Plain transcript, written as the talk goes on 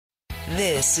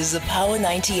This is a Power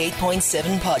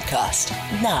 98.7 podcast.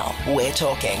 Now we're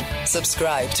talking.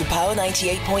 Subscribe to Power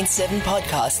 98.7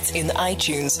 podcasts in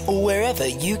iTunes or wherever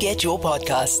you get your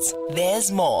podcasts.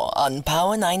 There's more on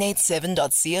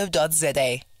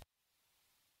power987.co.za.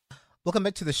 Welcome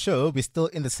back to the show. We're still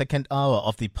in the second hour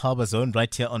of the Power Zone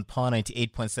right here on Power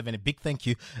 98.7. A big thank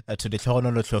you to the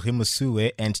Tlhaololo Tlhori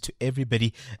Masuwe and to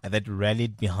everybody that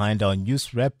rallied behind our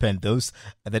news rep and those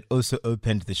that also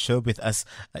opened the show with us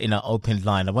in our open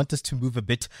line. I want us to move a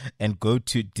bit and go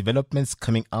to developments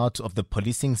coming out of the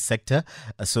policing sector.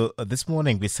 So this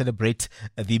morning we celebrate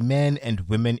the men and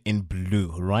women in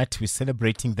blue, right? We're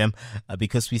celebrating them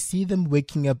because we see them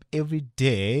waking up every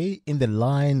day in the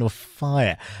line of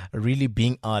fire, really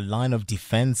being our line of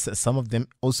defense. Some of them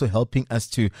also helping us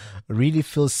to really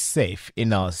feel safe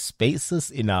in our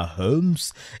spaces, in our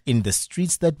homes, in the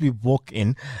streets that we walk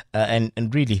in. And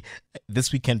really,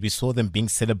 this weekend we saw them being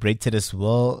celebrated as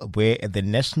well, where the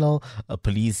National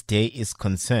Police Day is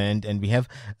concerned. And we have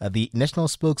the national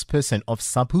spokesperson of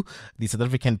SAPU, the South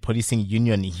African Policing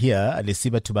Union here,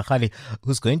 Lesiba Tubakgali,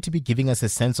 who's going to be giving us a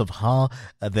sense of how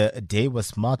the day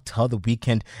was marked, how the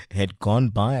weekend had gone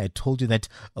by. I told you that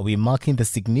we're marking the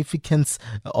significance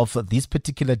of this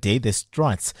particular day, the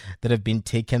strides that have been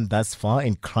taken thus far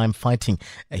in crime fighting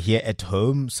here at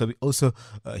home. So we also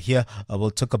here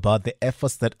will talk about the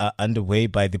efforts that are underway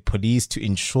by the police to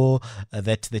ensure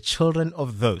that the children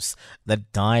of those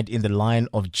that died in the line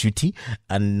of duty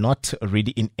are not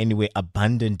really in any way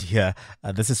abandoned here.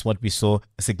 This is what we saw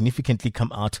significantly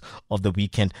come out of the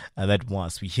weekend that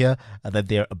was. We hear that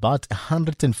there are about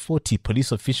 140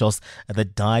 police officials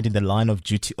that died in the line of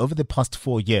duty over the past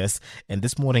 4 years. And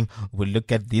this morning, we'll look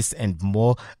at this and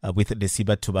more with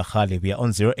Lesiba Tubakgali. We are on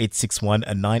 0861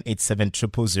 987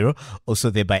 000. Also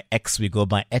there by X, we go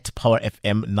by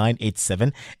 @PowerFM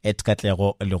 987,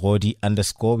 @Katlego Lerodi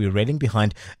 _ We're railing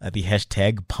behind the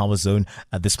hashtag PowerZone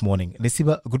this morning.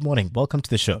 Lesiba, good morning. Welcome to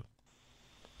the show.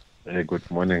 Good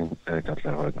morning,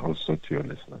 Katlego, and also to your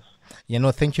listeners.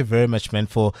 Thank you very much, man,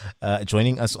 for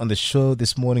joining us on the show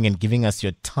this morning and giving us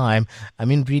your time. I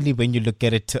mean, really, when you look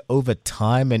at it over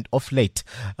time and off late,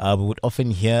 we would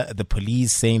often hear the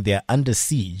police saying they're under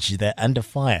siege, they're under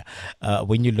fire.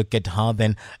 When you look at how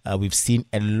then we've seen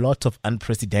a lot of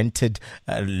unprecedented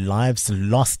lives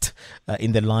lost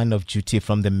in the line of duty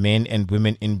from the men and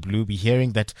women in blue. We're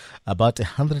hearing that about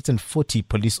 140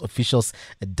 police officials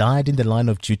died in the line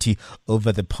of duty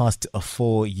over the past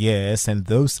 4 years, and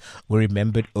those were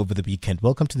remembered over the weekend.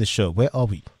 Welcome to the show. Where are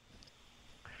we?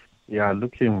 Yeah,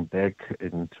 looking back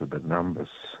into the numbers,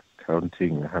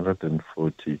 counting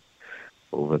 140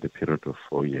 over the period of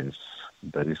 4 years,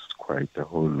 that is quite a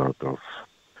whole lot of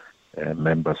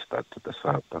members that the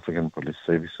South African Police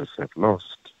Services have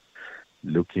lost.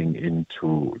 Looking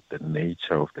into the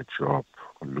nature of the job,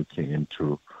 looking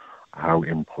into how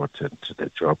important the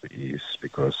job is,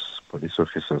 because police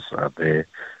officers are there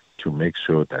to make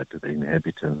sure that the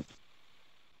inhabitants,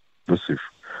 inclusive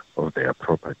of their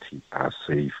property, are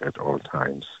safe at all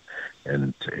times.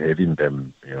 And having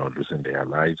them, losing their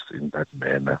lives in that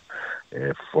manner,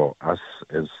 for us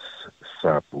as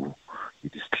SAPU,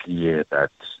 it is clear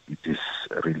that it is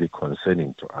really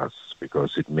concerning to us,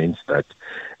 because it means that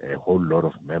a whole lot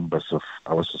of members of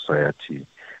our society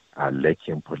are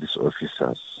lacking police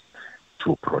officers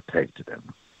to protect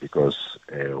them, because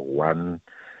one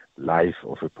life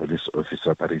of a police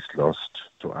officer that is lost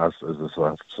to us as a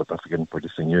South African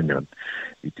Policing Union,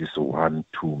 it is one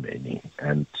too many.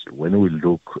 And when we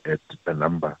look at the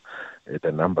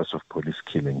numbers of police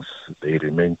killings, they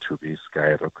remain to be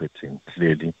skyrocketing,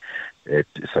 clearly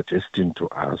suggesting to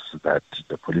us that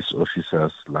the police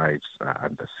officers' lives are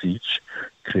under siege.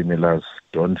 Criminals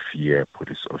don't fear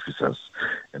police officers.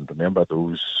 And remember,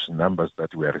 those numbers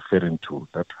that we are referring to,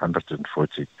 that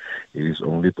 140, it is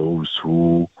only those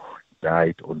who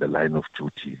died on the line of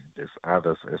duty. There's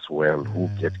others as well who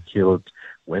get killed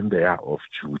when they are off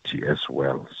duty as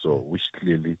well. So, which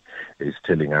clearly is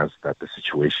telling us that the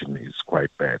situation is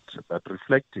quite bad. But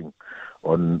reflecting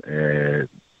on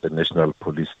the National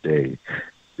Police Day,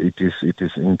 it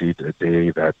is indeed a day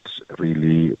that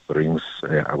really brings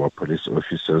our police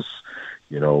officers,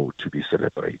 to be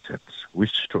celebrated,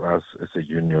 which to us as a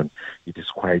union, it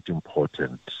is quite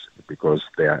important, because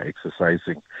they are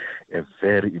exercising a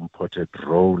very important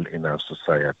role in our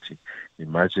society.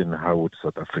 Imagine how would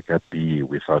South Africa be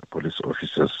without police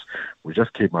officers. We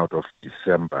just came out of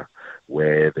December,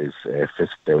 where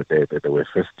there were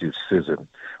festive season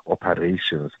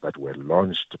operations that were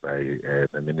launched by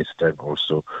the minister and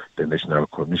also the national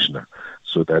commissioner,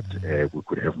 so that we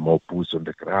could have more boots on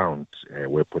the ground,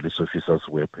 where police officers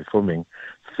were performing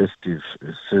festive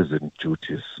season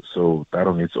duties. So that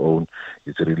on its own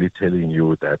is really telling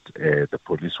you that the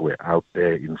police were out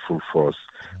there in full force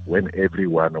when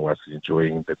everyone was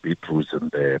enjoying the beetroots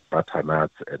and the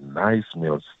butternuts and nice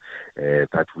meals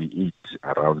that we eat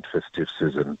around festive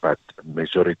season. But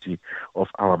majority of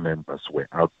our members were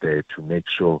out there to make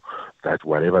sure that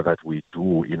whatever that we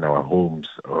do in our homes,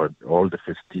 or all the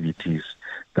festivities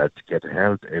that get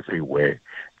held everywhere,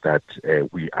 that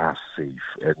we are safe.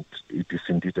 And it is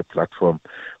indeed a platform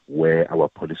where our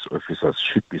police officers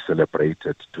should be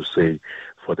celebrated to say,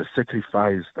 for the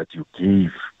sacrifice that you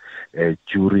give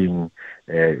during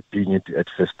being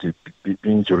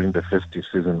during the festive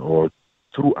season or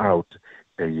throughout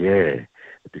the year,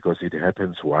 because it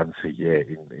happens once a year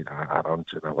in around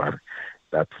January,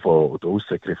 that for those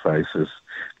sacrifices,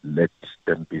 let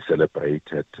them be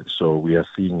celebrated. So we are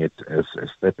seeing it as a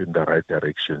step in the right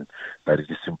direction, that it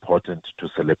is important to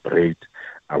celebrate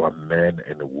our men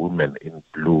and women in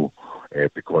blue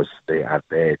because they are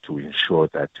there to ensure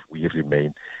that we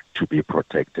remain to be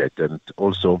protected. And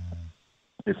also,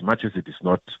 as much as it is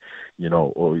not,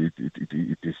 or it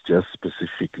is just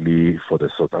specifically for the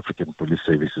South African Police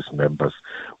Services members,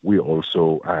 we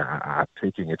also are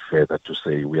taking it further to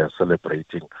say we are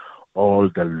celebrating all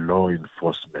the law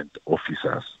enforcement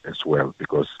officers as well,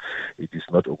 because it is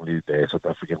not only the South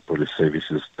African Police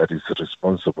Services that is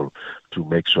responsible to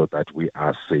make sure that we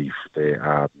are safe. There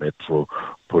are Metro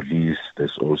Police,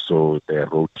 there's also the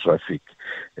road traffic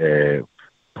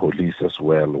police as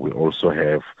well. We also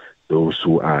have those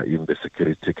who are in the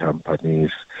security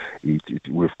companies.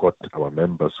 We've got our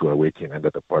members who are working under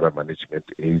the Border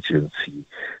Management Agency,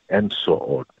 and so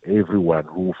on. Everyone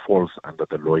who falls under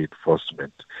the law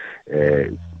enforcement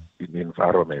in the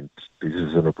environment, this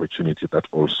is an opportunity that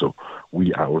also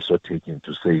we are also taking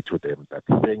to say to them that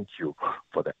thank you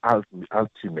for the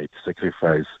ultimate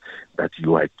sacrifice that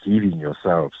you are giving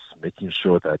yourselves, making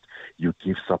sure that you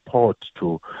give support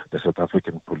to the South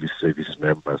African Police Service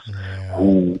members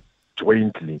who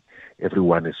jointly,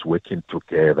 everyone is working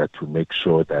together to make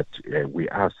sure that we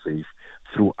are safe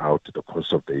throughout the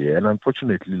course of the year. And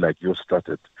unfortunately, like you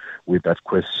started with that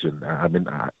question,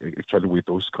 actually with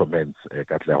those comments,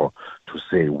 Katlego, to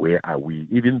say where are we?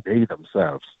 Even they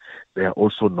themselves, they are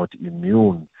also not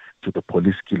immune to the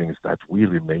police killings that we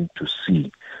remain to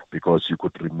see, because you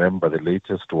could remember the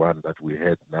latest one that we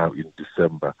had now in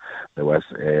December. There was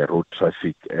a road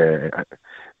traffic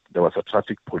there was a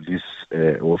traffic police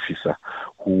officer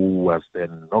who was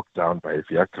then knocked down by a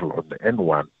vehicle on the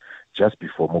N1 just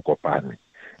before Mokopane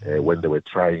when they were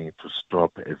trying to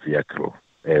stop a vehicle,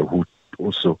 who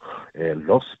also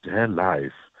lost her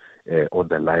life on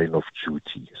the line of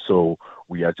duty. So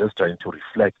we are just trying to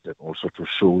reflect and also to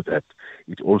show that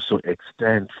it also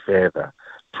extends further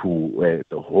to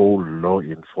the whole law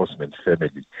enforcement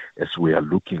family, as we are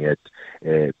looking at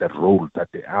the role that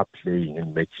they are playing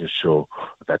in making sure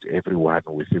that everyone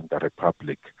within the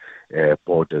Republic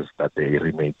borders, that they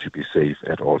remain to be safe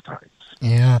at all times.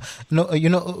 Yeah, no,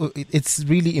 it's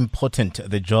really important,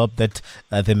 the job that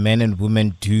the men and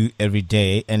women do every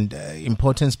day, and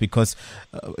important because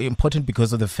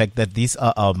of the fact that these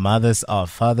are our mothers, our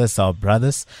fathers, our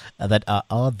brothers that are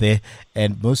out there,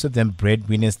 and most of them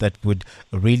breadwinners that would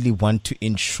really want to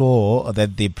ensure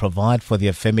that they provide for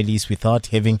their families without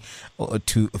having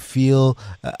to feel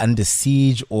under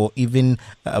siege or even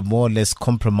more or less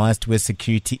compromised where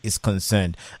security is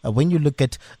concerned. When you look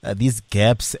at these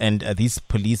gaps and these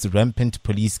rampant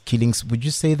police killings, would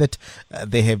you say that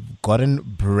they have gotten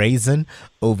brazen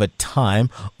over time,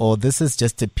 or this is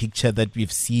just a picture that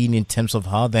we've seen in terms of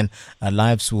how then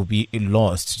lives will be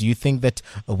lost? Do you think that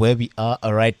where we are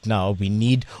right now,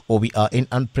 we are in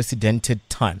unprecedented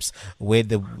times where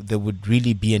there would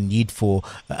really be a need for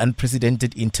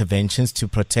unprecedented interventions to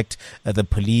protect the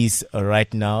police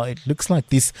right now? It looks like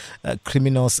these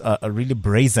criminals are really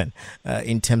brazen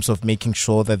in terms of making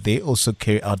sure that they also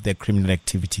carry out their criminal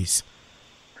activities.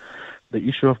 The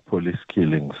issue of police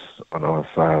killings on our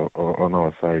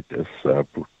side is,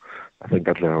 I think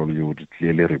that you would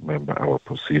clearly remember our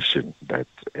position that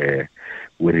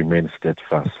we remain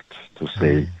steadfast to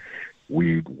say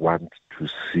we want to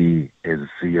see a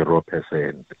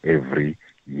 0% every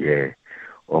year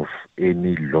of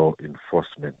any law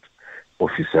enforcement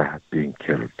officer being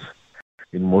killed.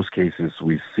 In most cases,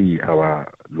 we see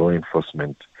our law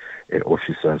enforcement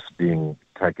officers being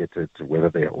targeted, whether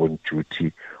they are on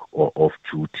duty or off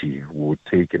duty. We would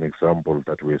take an example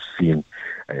that we've seen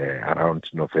around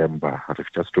November,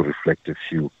 just to reflect a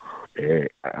few,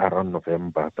 around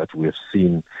November, that we have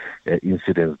seen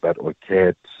incidents that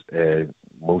occurred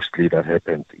mostly that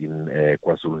happened in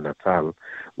KwaZulu-Natal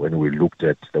when we looked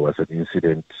at, there was an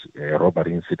incident, a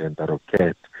robbery incident that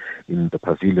occurred in the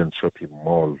Pavilion Shopping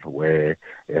Mall where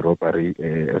a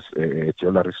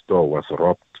jewelry store was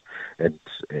robbed, and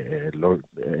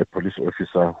a police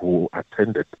officer who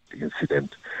attended the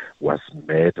incident was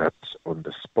murdered on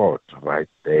the spot right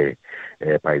there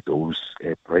by those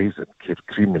brazen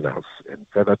criminals. And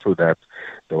further to that,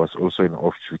 there was also an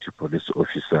off-duty police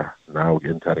officer now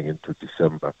entering into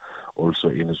December, also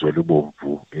in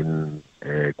Zwelubomvu in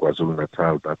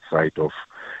KwaZulu-Natal, that side of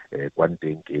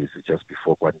Kwandengezi, just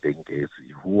before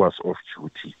Kwandengezi, who was off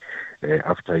duty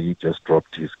after he just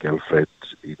dropped his girlfriend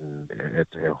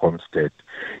at her homestead.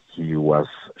 He was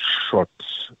shot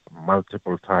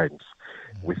multiple times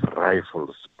with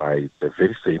rifles by the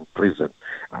very same brazen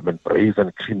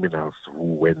criminals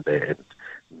who went there and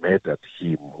murdered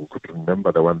him. Who could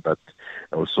remember the one that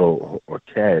also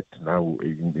occurred now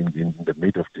in the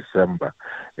mid of December,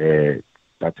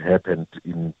 that happened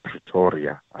in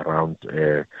Pretoria around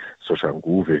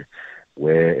Soshanguve,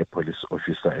 where a police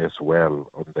officer as well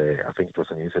I think it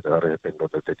was an incident that happened on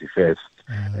the 31st,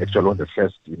 actually on the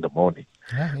 1st in the morning,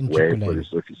 where a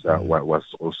police officer was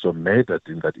also murdered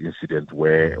in that incident,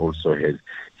 where also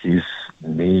his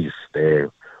niece there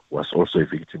was also a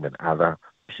victim, and other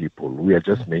people. We are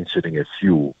just mentioning a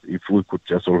few. If we could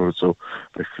just also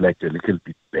reflect a little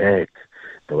bit back,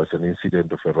 there was an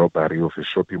incident of a robbery of a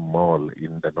shopping mall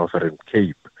in the Northern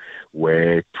Cape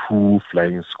where 2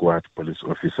 flying squad police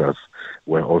officers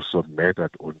were also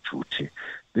murdered on duty.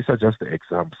 These are just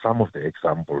some of the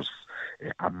examples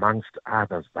amongst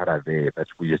others that are there that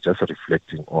we are just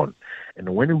reflecting on.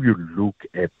 And when we look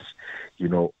at,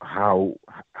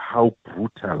 how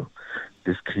brutal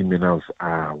these criminals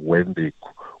are when they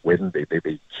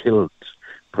killed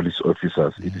police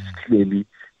officers, it is clearly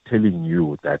telling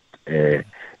you that they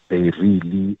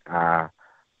really are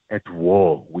at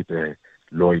war with the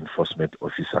law enforcement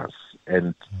officers.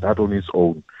 And that on its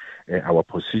own, our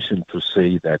position to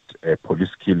say that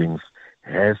police killings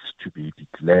has to be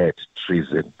declared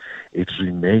treason, it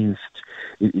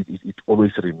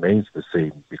always remains the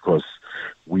same, because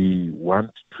we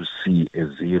want to see a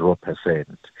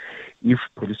 0%. If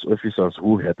police officers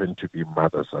who happen to be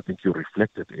mothers, I think you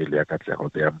reflected earlier,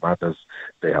 Katlego, they are mothers,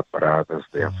 they are brothers,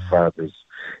 they are fathers,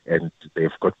 and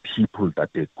they've got people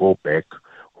that they go back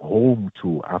home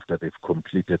to after they've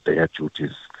completed their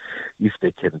duties. If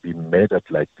they can be murdered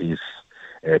like this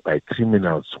by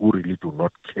criminals who really do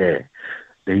not care,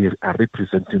 they are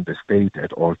representing the state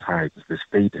at all times. The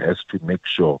state has to make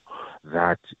sure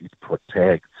that it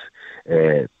protects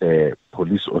the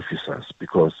police officers,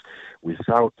 because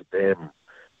without them,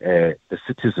 the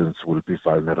citizens will be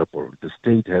vulnerable. The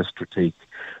state has to take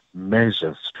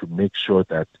measures to make sure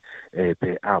that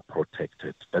they are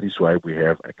protected. That is why we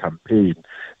have a campaign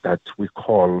that we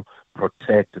call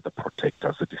Protect the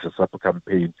Protectors. It is a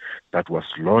sub-campaign that was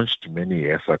launched many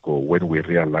years ago when we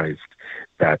realized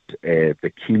that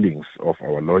the killings of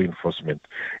our law enforcement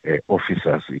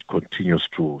officers, it continues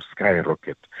to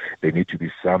skyrocket. There need to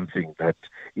be something that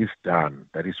is done.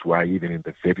 That is why even in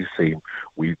the very same,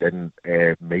 we then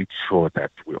made sure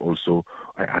that we also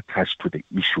attached to the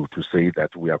issue to say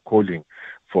that we are calling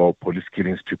for police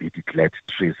killings to be declared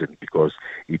treason, because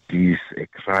it is a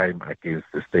crime against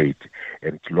the state,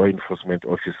 and law enforcement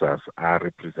officers are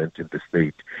representing the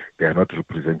state. They are not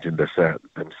representing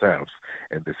themselves,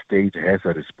 and the state has a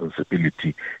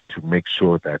responsibility to make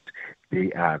sure that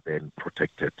they are then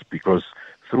protected, because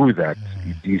through that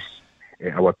it is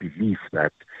our belief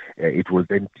that it will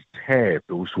then deter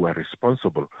those who are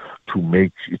responsible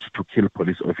to kill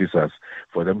police officers,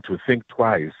 for them to think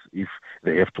twice if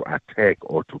they have to attack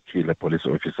or to kill a police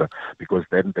officer, because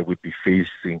then they would be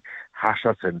facing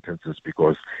harsher sentences,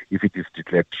 because if it is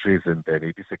declared treason, then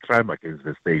it is a crime against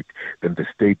the state. Then the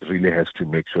state really has to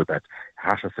make sure that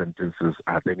harsher sentences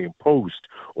are then imposed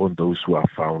on those who are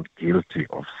found guilty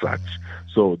of such.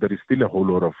 So there is still a whole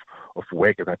lot of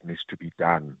work that needs to be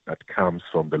done, that comes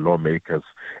from the lawmakers,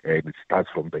 and it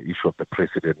starts from the issue of the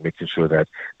president, making sure that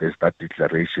there's that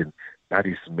declaration that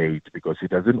is made, because it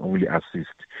doesn't only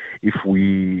assist. If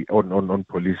we, on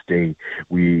Police Day,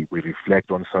 we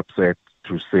reflect on subset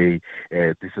to say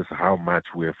this is how much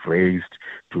we have raised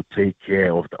to take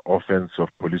care of the offense of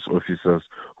police officers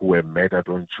who were murdered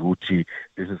on duty.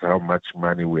 This is how much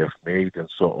money we have made, and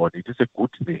so on. It is a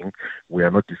good thing. We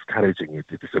are not discouraging it.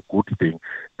 It is a good thing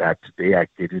that they are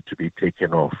getting to be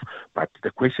taken off. But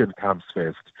the question comes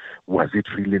first, was it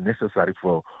really necessary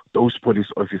for those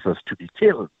police officers to be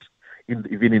killed?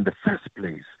 even in the first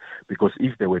place. Because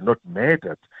if they were not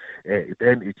murdered,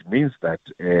 then it means that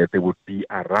they would be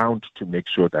around to make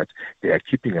sure that they are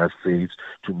keeping us safe,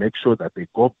 to make sure that they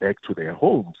go back to their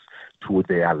homes, to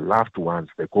their loved ones,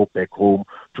 they go back home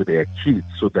to their kids,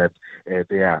 so that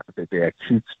their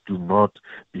kids do not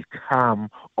become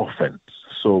orphaned.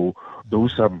 So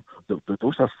those are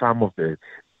some of the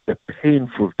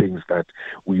painful things that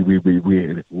we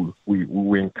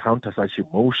encounter such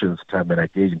emotions time and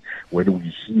again when we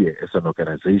hear as an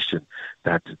organization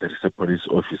that there is a police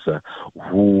officer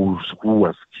who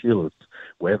was killed,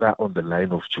 whether on the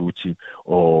line of duty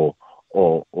or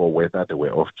whether they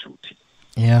were off duty.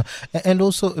 Yeah, and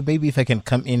also maybe if I can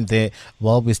come in there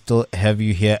while we still have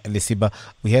you here, Lesiba.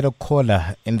 We had a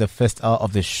caller in the first hour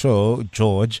of the show,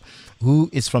 George, who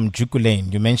is from Juku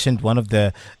Lane. You mentioned one of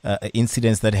the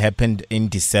incidents that happened in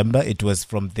December. It was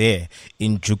from there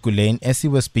in Juku Lane. As he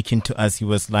was speaking to us, he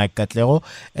was like, Katlego,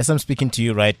 as I'm speaking to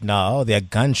you right now, there are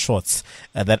gunshots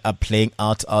that are playing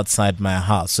outside my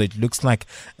house. So it looks like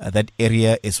that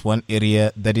area is one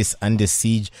area that is under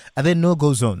siege. Are there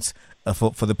no-go zones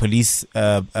for the police,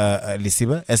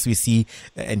 Lesiba, as we see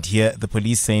and hear the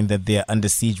police saying that they are under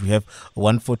siege? We have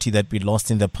 140 that we lost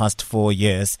in the past 4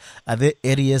 years. Are there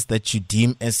areas that you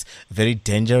deem as very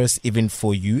dangerous even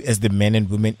for you as the men and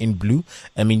women in blue?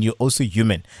 I mean, you're also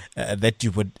human, that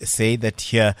you would say that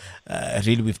here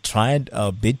really we've tried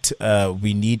our bit.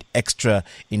 We need extra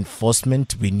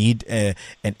enforcement. We need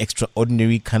an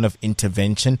extraordinary kind of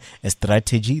intervention, a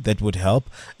strategy that would help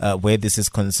where this is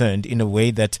concerned, in a way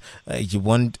that you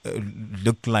won't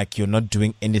look like you're not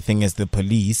doing anything as the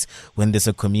police when there's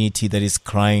a community that is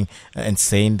crying and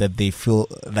saying that they feel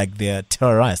like they are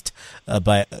terrorized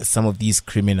by some of these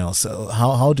criminals. So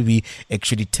how do we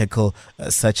actually tackle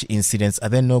such incidents? Are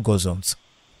there no-go zones?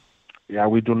 Yeah,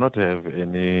 we do not have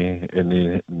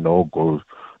any no-go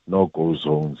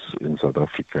zones in South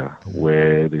Africa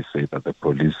where they say that the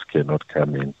police cannot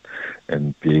come in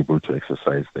and be able to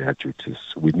exercise their duties.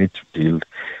 We need to deal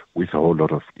with a whole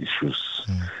lot of issues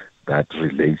that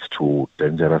relates to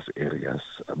dangerous areas.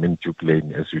 I mean, Juku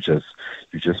Lane, as you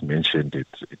just mentioned,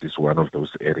 it is one of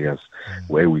those areas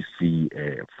where we see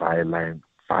violent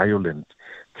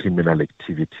criminal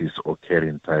activities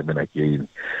occurring time and again.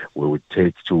 We would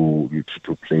take to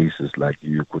places like,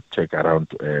 you could take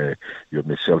around your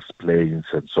Michelle's Plains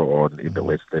and so on in the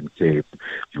Western Cape.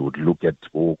 You would look at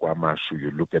Bo Kwamashu,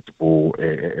 you look at Bo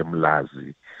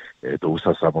Mlazi. Those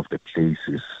are some of the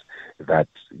places that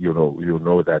you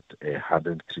know that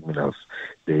hardened criminals,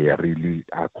 they really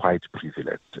are quite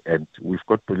prevalent, and we've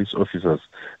got police officers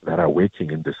that are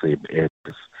working in the same areas,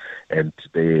 and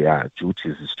their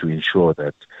duties is to ensure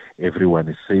that everyone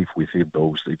is safe within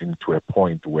those, even to a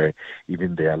point where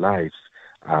even their lives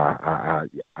are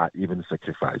even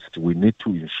sacrificed. We need to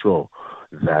ensure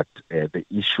that the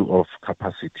issue of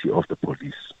capacity of the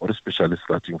police, or especially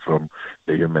starting from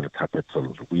the human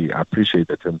capital, we appreciate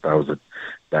the 10,000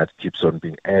 that keeps on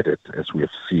being added, as we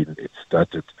have seen it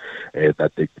started,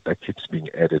 that keeps being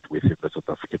added within the South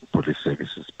African police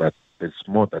services. But there's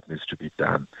more that needs to be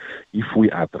done. If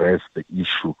we address the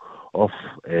issue of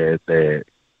the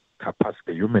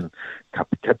capacity, human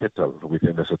capital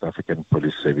within the South African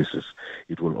police services,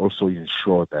 it will also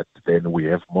ensure that then we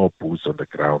have more boots on the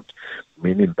ground,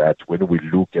 meaning that when we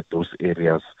look at those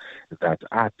areas that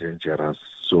are dangerous,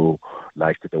 so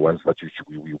like the ones that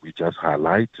we just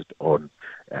highlighted on,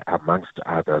 amongst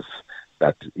others,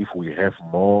 that if we have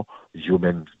more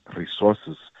human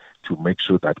resources to make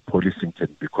sure that policing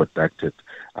can be conducted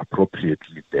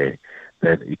appropriately there,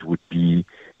 then it would be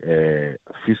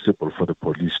feasible for the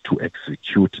police to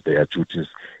execute their duties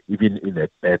even in a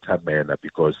better manner,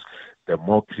 because the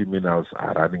more criminals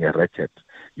are running a racket,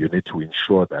 you need to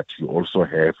ensure that you also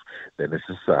have the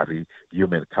necessary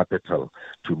human capital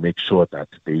to make sure that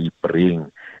they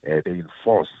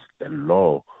enforce the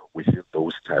law within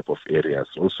those type of areas.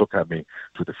 Also coming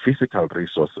to the physical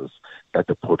resources that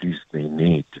the police may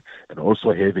need, and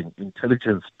also having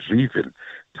intelligence-driven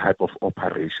type of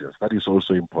operations. That is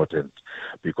also important,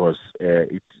 because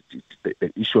the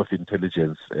issue of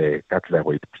intelligence, it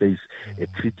plays a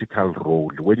critical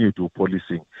role. When you do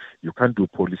policing, you can't do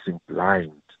policing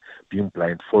being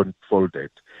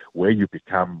blindfolded, where you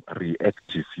become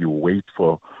reactive. You wait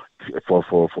for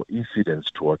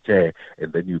incidents to occur,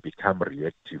 and then you become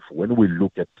reactive. When we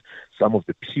look at some of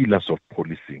the pillars of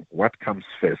policing, what comes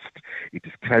first? It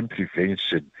is crime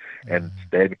prevention, and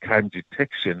then crime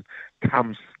detection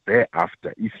comes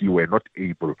thereafter if you were not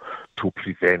able to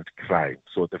prevent crime.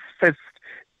 So the first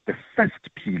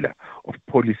pillar of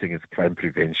policing is crime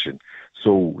prevention.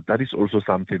 So that is also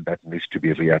something that needs to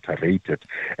be reiterated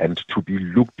and to be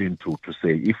looked into, to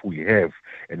say if we have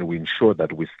and we ensure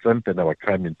that we strengthen our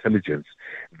crime intelligence,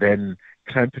 then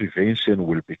crime prevention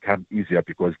will become easier,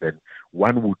 because then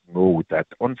one would know that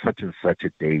on such and such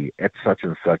a day, at such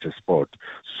and such a spot,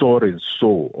 so and so,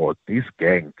 or this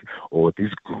gang or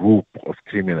this group of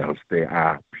criminals, they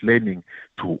are planning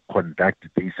to conduct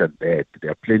this and that. They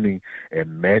are planning a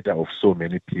murder of so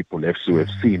many people. As we have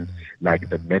seen, like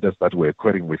the murders that were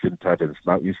occurring within taverns.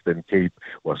 Now Eastern Cape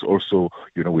was also,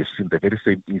 we've seen the very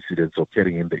same incidents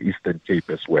occurring in the Eastern Cape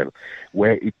as well,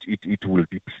 where it will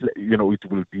be, it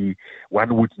will be,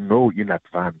 one would know in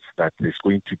advance that there's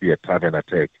going to be a tavern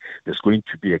attack, there's going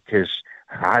to be a cash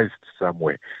heist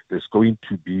somewhere, there's going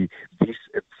to be this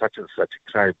and such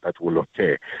crime that will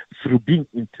occur. Through being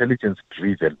intelligence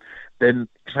driven, then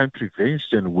crime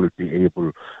prevention will be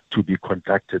able to be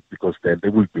conducted, because then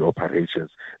there will be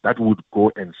operations that would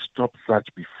go and stop such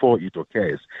before it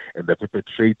occurs, and the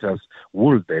perpetrators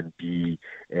will then be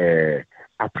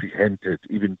apprehended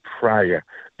even prior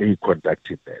they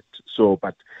conducted that. So,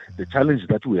 but the challenge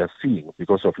that we are seeing,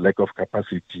 because of lack of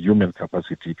capacity, human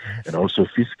capacity, and also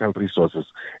physical resources,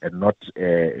 and not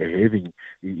having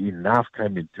enough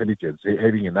crime intelligence,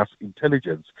 having enough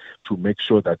intelligence to make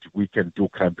sure that we can do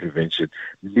crime prevention,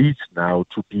 leads now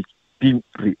to being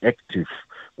reactive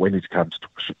when it comes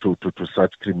to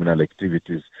such criminal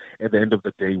activities. At the end of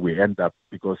the day, we end up,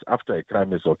 because after a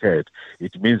crime has occurred,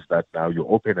 it means that now you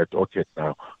open a docket,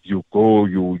 now you go,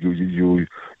 you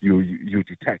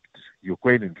detect, you go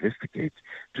and investigate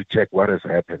to check what has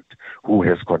happened, who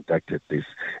has conducted this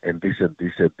and this and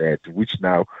this and that, which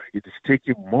now it is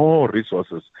taking more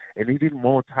resources and even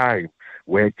more time,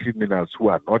 where criminals who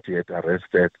are not yet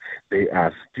arrested, they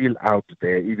are still out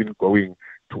there, even going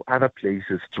to other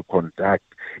places to conduct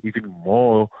even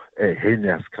more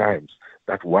heinous crimes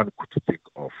that one could think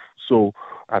of. So,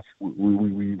 as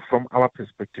we from our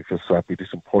perspective as SAP, it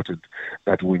is important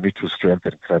that we need to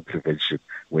strengthen crime prevention.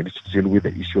 We need to deal with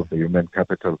the issue of the human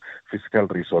capital, physical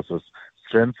resources,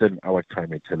 strengthen our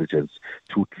crime intelligence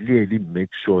to clearly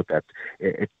make sure that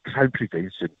crime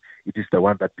prevention, it is the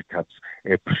one that becomes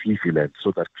prevalent,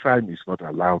 so that crime is not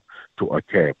allowed to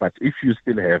occur. But if you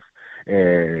still have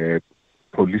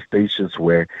police stations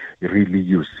where really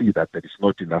you see that there is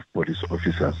not enough police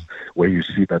officers, where you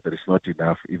see that there is not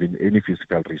enough even any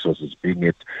physical resources, being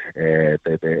it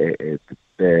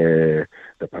the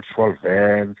patrol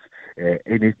vans,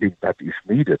 anything that is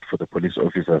needed for the police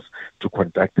officers to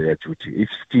conduct their duty. If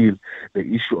still the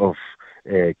issue of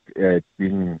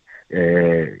being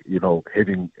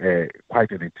having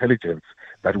quite an intelligence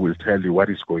that will tell you what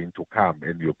is going to come,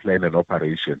 and you plan an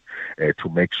operation to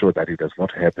make sure that it does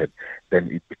not happen,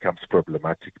 then it becomes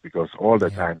problematic, because all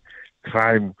the time,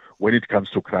 crime, when it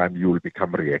comes to crime, you will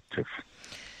become reactive.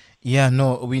 Yeah,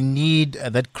 no, we need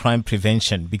that crime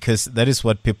prevention, because that is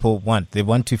what people want. They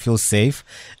want to feel safe.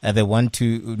 They want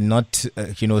to not,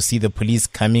 see the police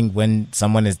coming when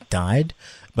someone has died,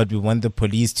 but we want the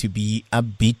police to be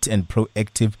upbeat and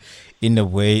proactive in a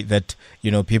way that,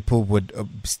 people would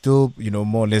still,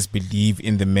 more or less believe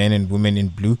in the men and women in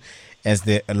blue as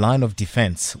the line of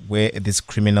defense where these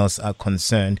criminals are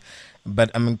concerned.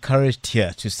 But I'm encouraged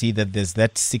here to see that there's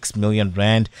that 6 million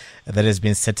rand that has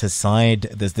been set aside.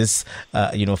 There's this,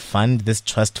 fund, this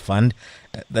trust fund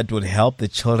that will help the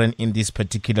children in this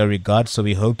particular regard. So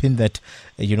we're hoping that,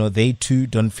 they too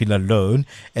don't feel alone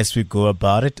as we go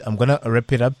about it. I'm going to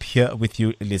wrap it up here with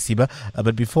you, Lesiba.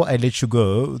 But before I let you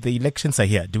go, the elections are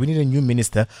here. Do we need a new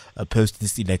minister post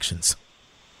these elections?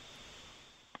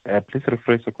 Please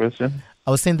rephrase the question. I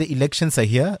was saying the elections are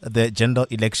here, the general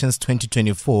elections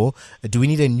 2024. Do we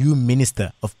need a new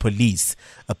minister of police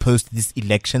post these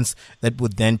elections that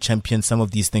would then champion some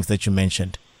of these things that you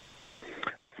mentioned?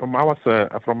 From our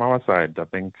side, I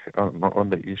think on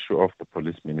the issue of the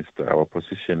police minister, our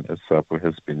position as SAPO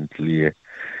has been clear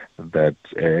that,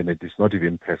 and it is not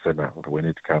even personal when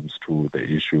it comes to the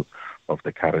issue of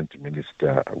the current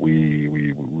minister.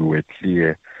 We were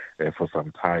clear for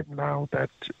some time now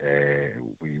that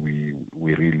we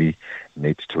really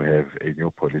need to have a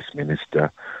new police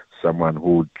minister, someone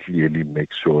who would clearly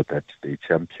make sure that they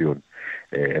champion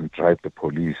and drive the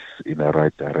police in the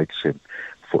right direction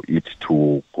for it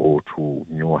to go to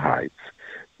new heights.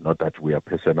 Not that we are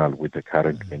personal with the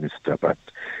current minister, but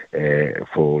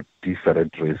for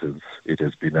different reasons, it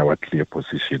has been our clear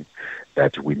position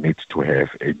that we need to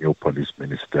have a new police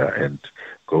minister. And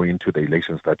going to the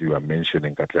elections that you are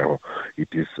mentioning, Katlego, it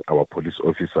is our police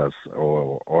officers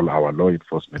or all our law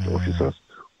enforcement officers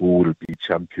who will be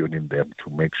championing them to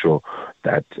make sure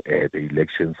that the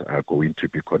elections are going to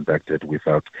be conducted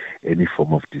without any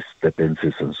form of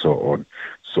disturbances and so on.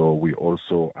 So we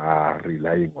also are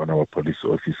relying on our police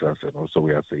officers, and also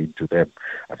we are saying to them,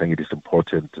 I think it is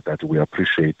important that we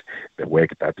appreciate the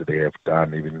work that they have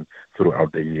done even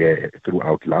throughout the year,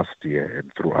 throughout last year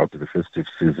and throughout the festive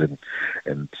season,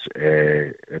 and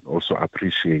also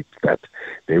appreciate that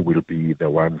they will be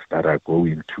the ones that are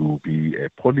going to be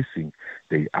policing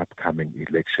the upcoming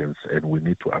elections, and we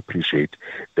need to appreciate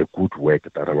the good work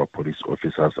that our police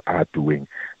officers are doing,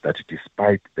 that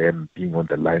despite them being on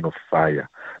the line of fire,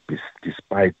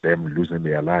 despite them losing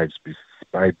their lives,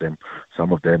 despite them,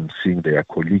 some of them seeing their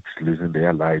colleagues losing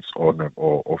their lives on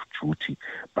or off duty,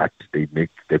 but they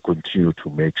continue to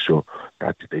make sure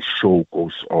that the show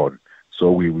goes on.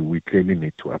 So we clearly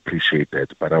need to appreciate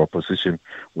that. But our position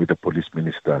with the police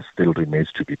minister still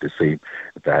remains to be the same,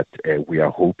 that we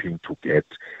are hoping to get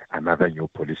another new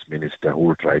police minister who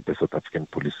will drive the South African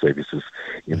police services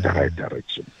in the right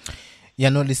direction. Yeah,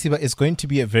 no, Lesiba, it's going to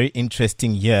be a very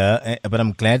interesting year, but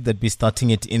I'm glad that we're starting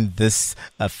it in this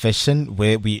fashion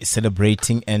where we're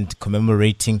celebrating and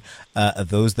commemorating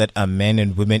those that are men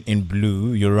and women in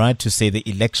blue. You're right to say the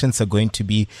elections are going to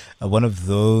be one of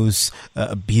those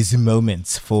busy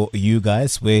moments for you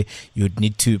guys where you'd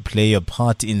need to play your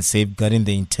part in safeguarding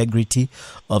the integrity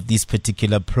of this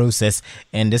particular process.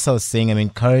 And as I was saying, I'm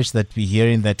encouraged that we're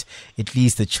hearing that at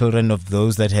least the children of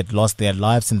those that had lost their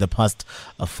lives in the past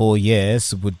 4 years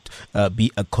would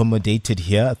be accommodated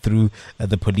here through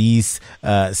the police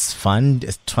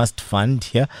trust fund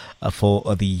here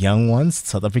for the young ones,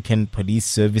 South African Police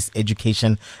Service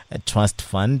Education Trust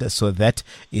Fund. So that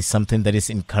is something that is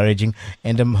encouraging,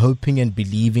 and I'm hoping and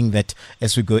believing that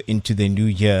as we go into the new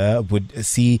year, would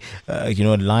see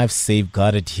lives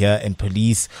safeguarded here, and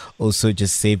police also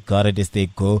just safeguarded as they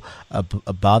go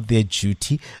about their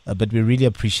duty. But we really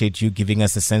appreciate you giving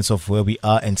us a sense of where we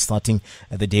are and starting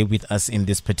the day with us in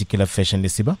this particular fashion,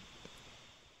 Lesiba.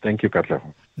 Thank you, Katla.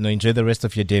 No, enjoy the rest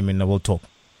of your day, man. We'll talk.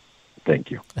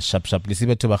 Thank you. Sharp.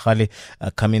 Lesiba Tubakgale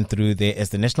coming through there as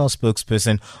the national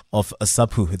spokesperson of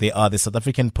SAPU. They are the South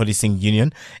African Policing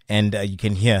Union, and you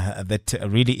can hear that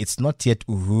really it's not yet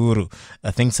Uhuru.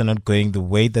 Things are not going the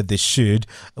way that they should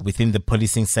within the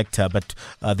policing sector. But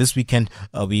this weekend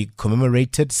we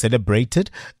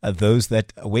celebrated those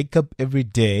that wake up every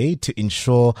day to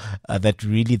ensure that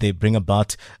really they bring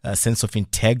about a sense of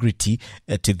integrity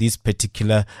to this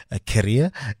particular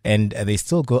career, and they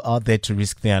still go out there to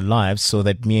risk their lives so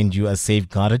that me and you are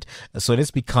safeguarded. So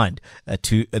let's be kind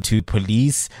to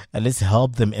police. Let's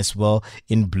help them as well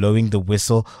in blowing the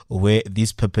whistle where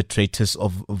these perpetrators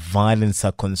of violence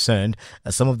are concerned.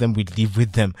 Some of them we live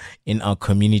with them in our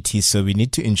community, so we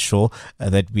need to ensure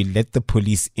that we let the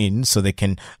police in so they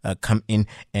can come in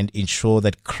and ensure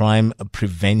that crime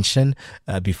prevention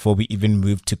before we even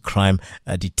move to crime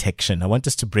detection. I want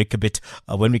us to break a bit.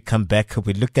 When we come back,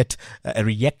 we look at a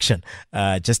reaction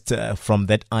just from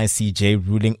that ICJ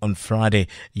ruling on Friday.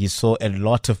 You saw a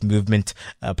lot of movement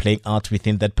playing out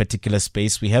within that particular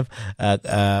space. We have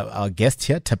our guest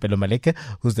here, Thapelo Maleka,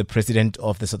 who's the president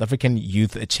of the South African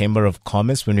Youth Chamber of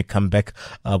Commerce. When we come back,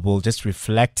 we'll just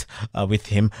reflect with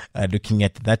him, looking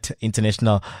at that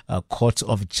International Court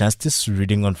of Justice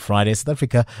ruling on Friday, South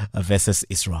Africa versus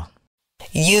Israel.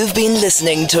 You've been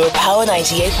listening to a Power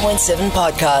 98.7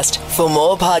 podcast. For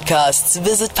more podcasts,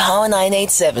 visit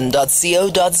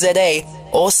power987.co.za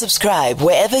or subscribe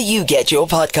wherever you get your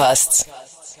podcasts.